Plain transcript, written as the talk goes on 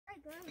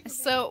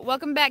So,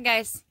 welcome back,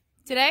 guys.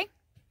 Today,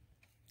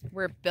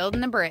 we're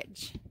building a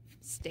bridge.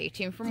 Stay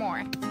tuned for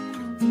more.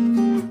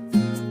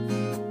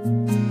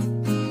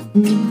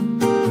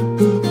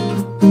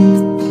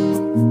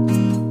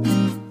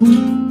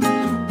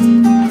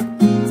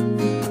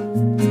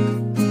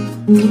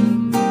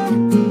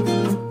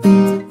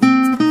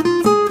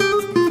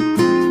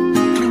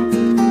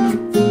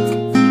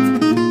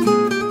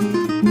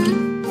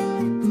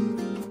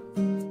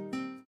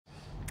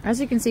 As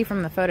you can see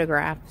from the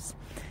photographs,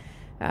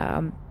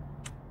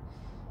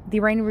 the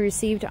rain we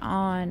received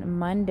on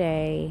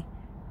Monday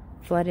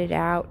flooded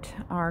out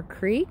our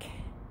creek,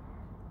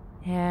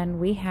 and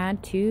we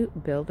had to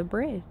build a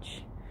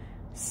bridge.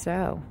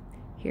 So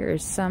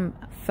here's some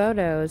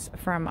photos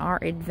from our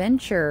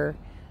adventure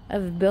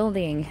of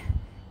building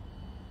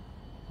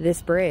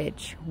this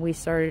bridge. We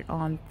started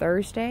on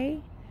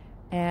Thursday,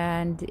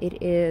 and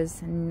it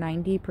is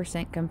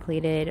 90%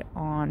 completed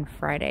on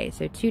Friday.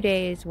 So 2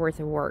 days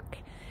worth of work.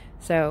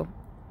 So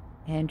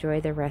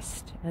enjoy the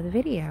rest of the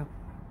video.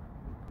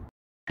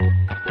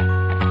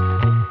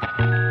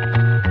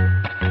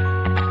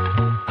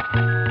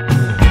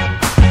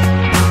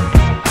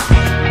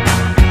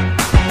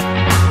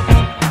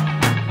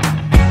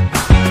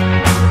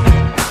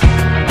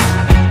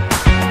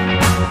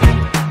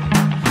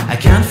 I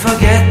can't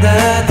forget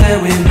the day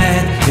we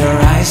met. Your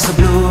eyes so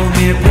blue,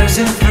 me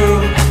piercing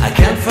through. I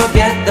can't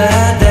forget the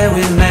day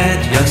we met.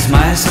 Your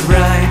smile so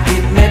bright,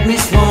 it made me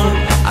small.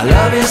 Our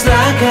love is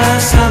like a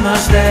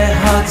summer's day,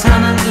 hot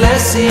and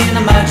endless in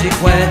a magic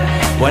way.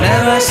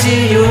 Whenever I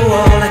see you,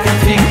 all I can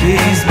think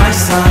is my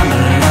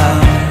summer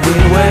love.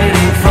 Been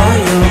waiting for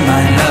you,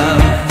 my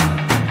love.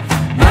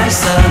 My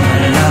summer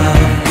love.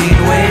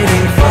 Been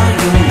waiting for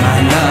you, my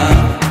love.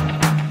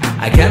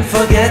 I can't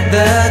forget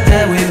the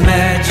day we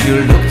met.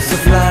 You looked so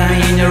fly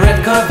in your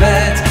red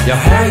Corvette. Your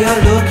hair, your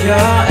look,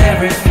 your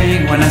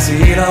everything. When I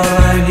see it all,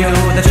 I knew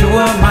that you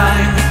were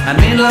mine. I'm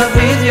in love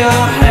with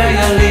your hair,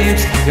 your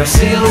lips, your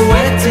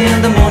silhouette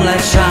in the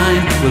moonlight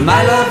shine. With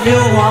my love you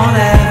won't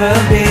ever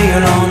be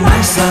alone.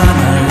 My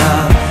summer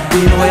love,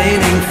 been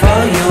waiting for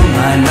you,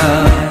 my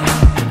love.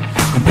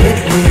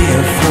 Completely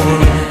a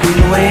fool,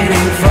 been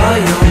waiting for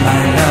you,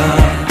 my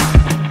love.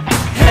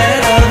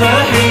 Head over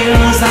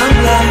heels, I'm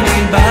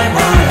blinded by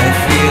what I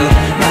feel.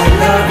 My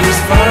love is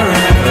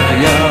forever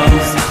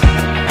yours.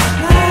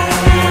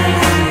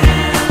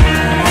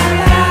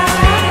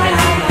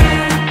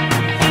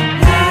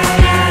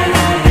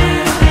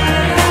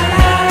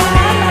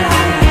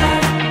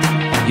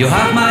 You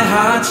have my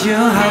heart, you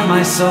have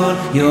my soul.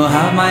 You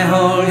have my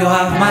whole, you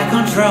have my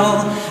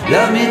control.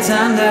 Love me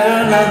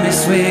tender, love me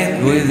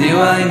sweet. With you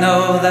I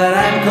know that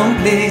I'm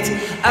complete.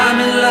 I'm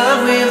in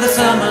love with the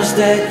summer's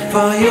day.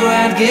 For you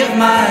I'd give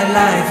my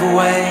life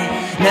away.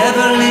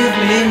 Never leave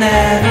me,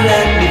 never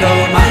let me go.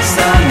 My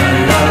summer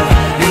love,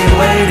 been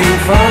waiting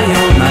for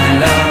you, my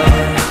love.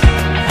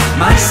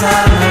 My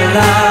summer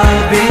love,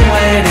 been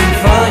waiting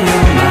for you,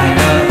 my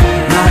love.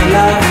 My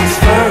love is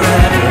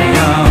forever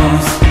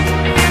yours.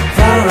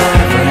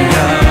 Forever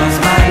yours,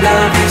 my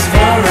love is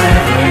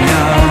forever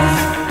yours.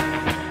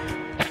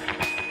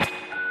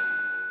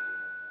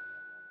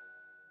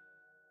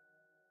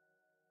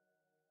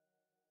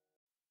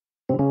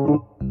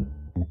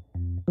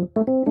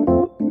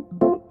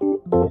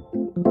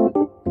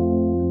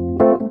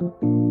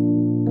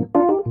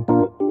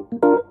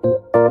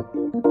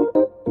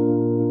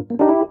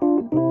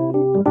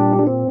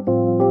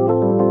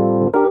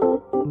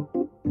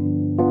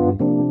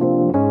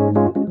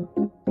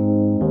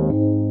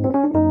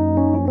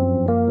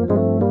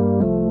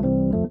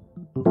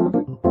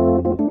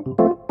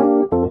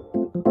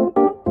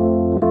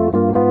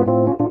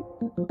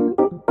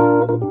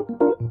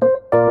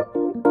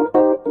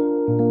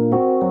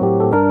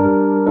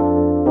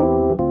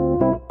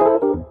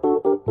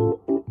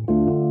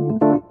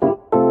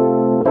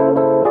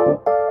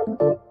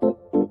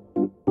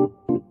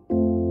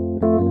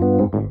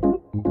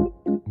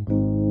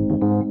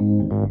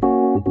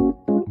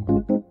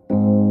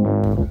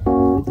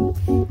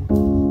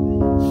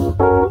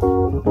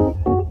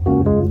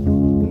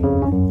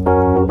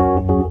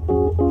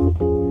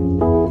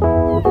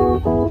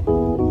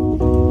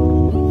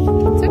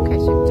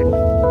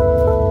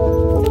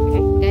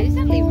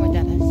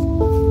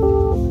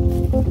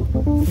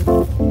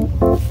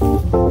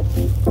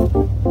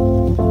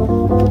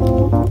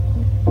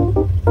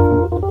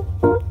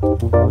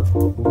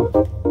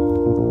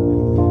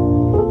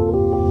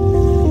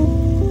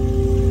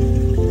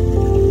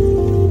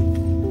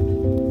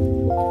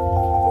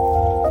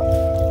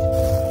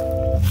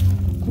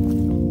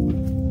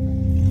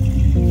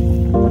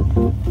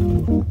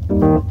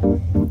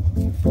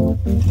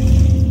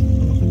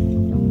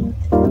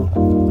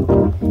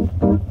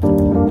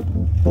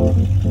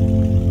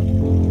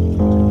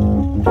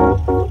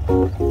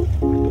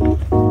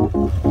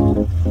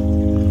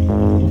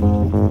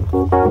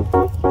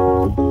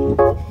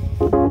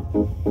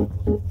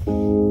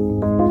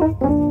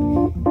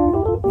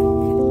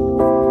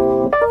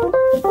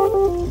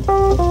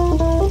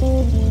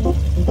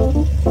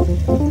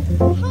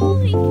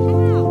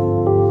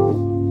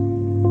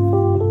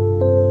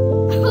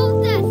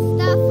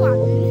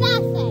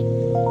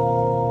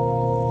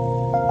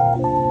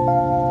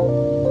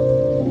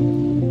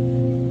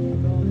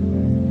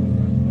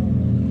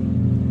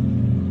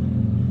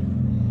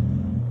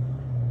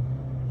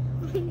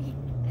 Ah! Yeah,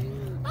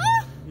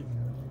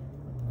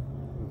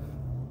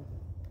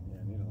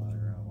 I need a lot of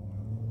gravel.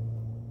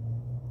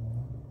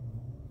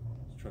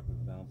 This truck was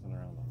bouncing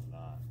around a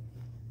lot.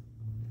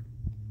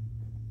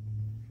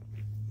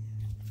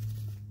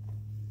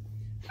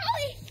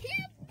 Holy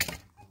shit!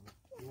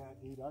 Yeah,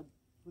 dude, I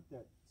put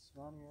that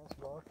scrawny ass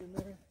rock in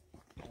there,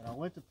 and I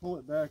went to pull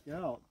it back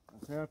out.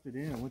 I tapped it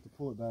in, I went to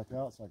pull it back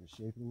out so I could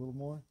shape it a little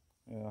more.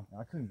 Yeah. And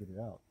I couldn't get it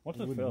out. Once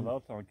it failed, I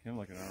was telling Kim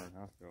like an hour and a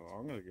half ago,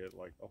 I'm going to get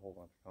like a whole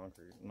bunch of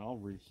concrete and I'll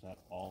reset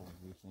all of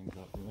these things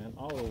up, man.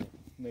 I'll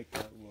make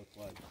that look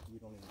like you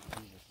don't even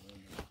see this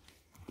in there.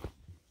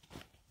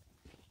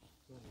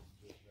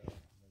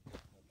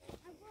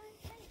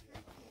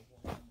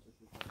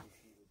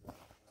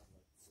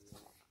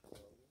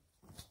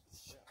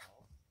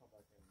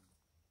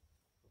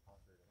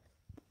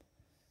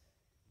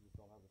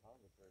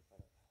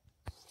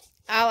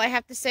 All I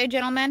have to say,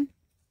 gentlemen,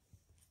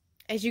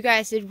 is you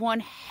guys did one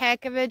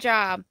heck of a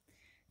job.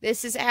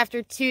 This is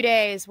after 2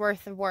 days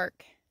worth of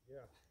work. Yeah.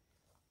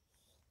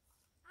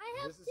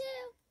 I have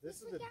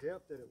This is the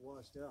depth that it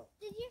washed out.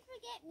 Did you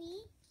forget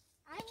me?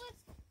 I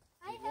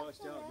It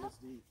washed out this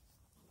deep.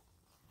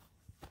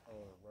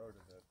 Oh, it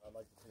eroded it. I'd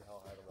like to see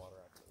how high the water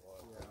actually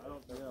was. Yeah, I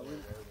don't. Yeah, Eroded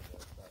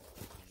it.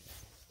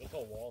 This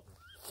whole wall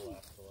just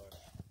collapsed away.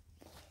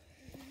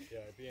 Yeah,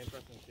 it'd be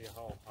interesting to see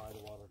how high the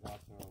water got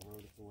to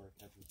erode it to where it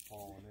catches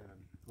falling in and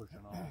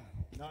pushing off.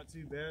 not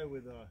too bad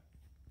with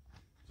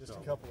just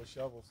a couple of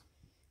shovels.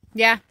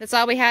 Yeah, that's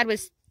all we had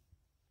was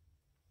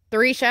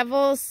 3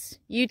 shovels.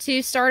 You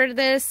two started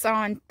this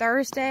on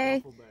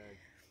Thursday.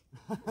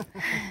 Duffel bag.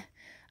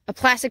 A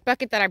plastic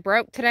bucket that I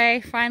broke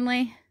today,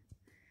 finally.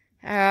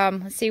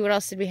 Let's see, what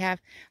else did we have?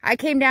 I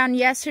came down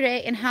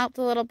yesterday and helped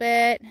a little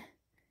bit.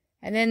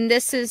 And then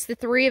this is the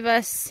 3 of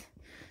us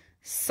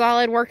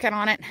solid working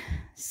on it.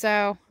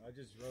 So I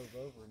just drove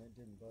over and it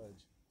didn't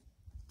budge.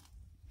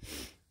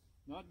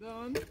 Not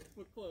done,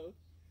 but close.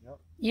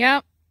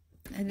 yep.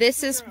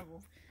 This is,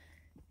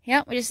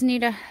 yep, we just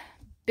need a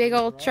big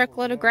old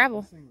truckload of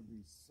gravel. This thing would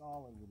be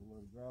solid with a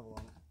load of gravel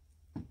on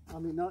it. I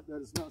mean, not that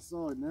it's not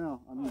solid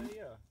now. I mean,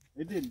 Yeah.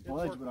 it didn't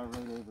budge, but I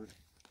rode over it.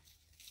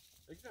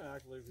 It can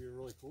actually be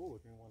really cool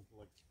looking once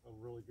like a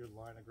really good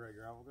line of gray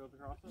gravel goes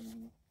across it.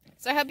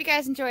 So I hope you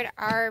guys enjoyed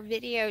our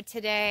video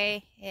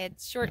today.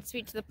 It's short and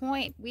sweet to the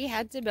point. We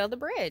had to build a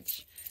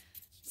bridge.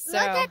 So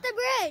Look at the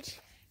bridge.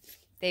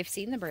 they've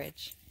seen the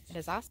bridge. It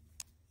is awesome.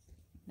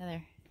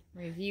 Another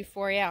review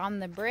for you on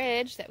the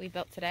bridge that we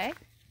built today.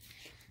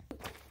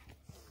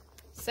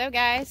 So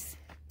guys,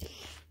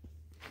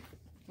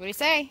 what do you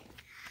say?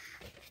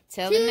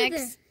 Till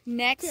the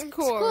next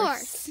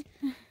course.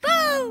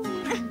 Boom!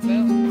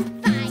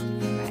 Boom. Bye.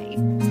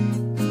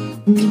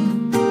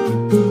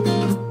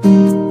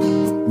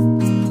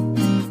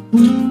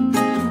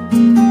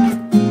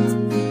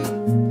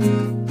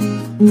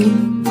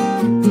 Bye.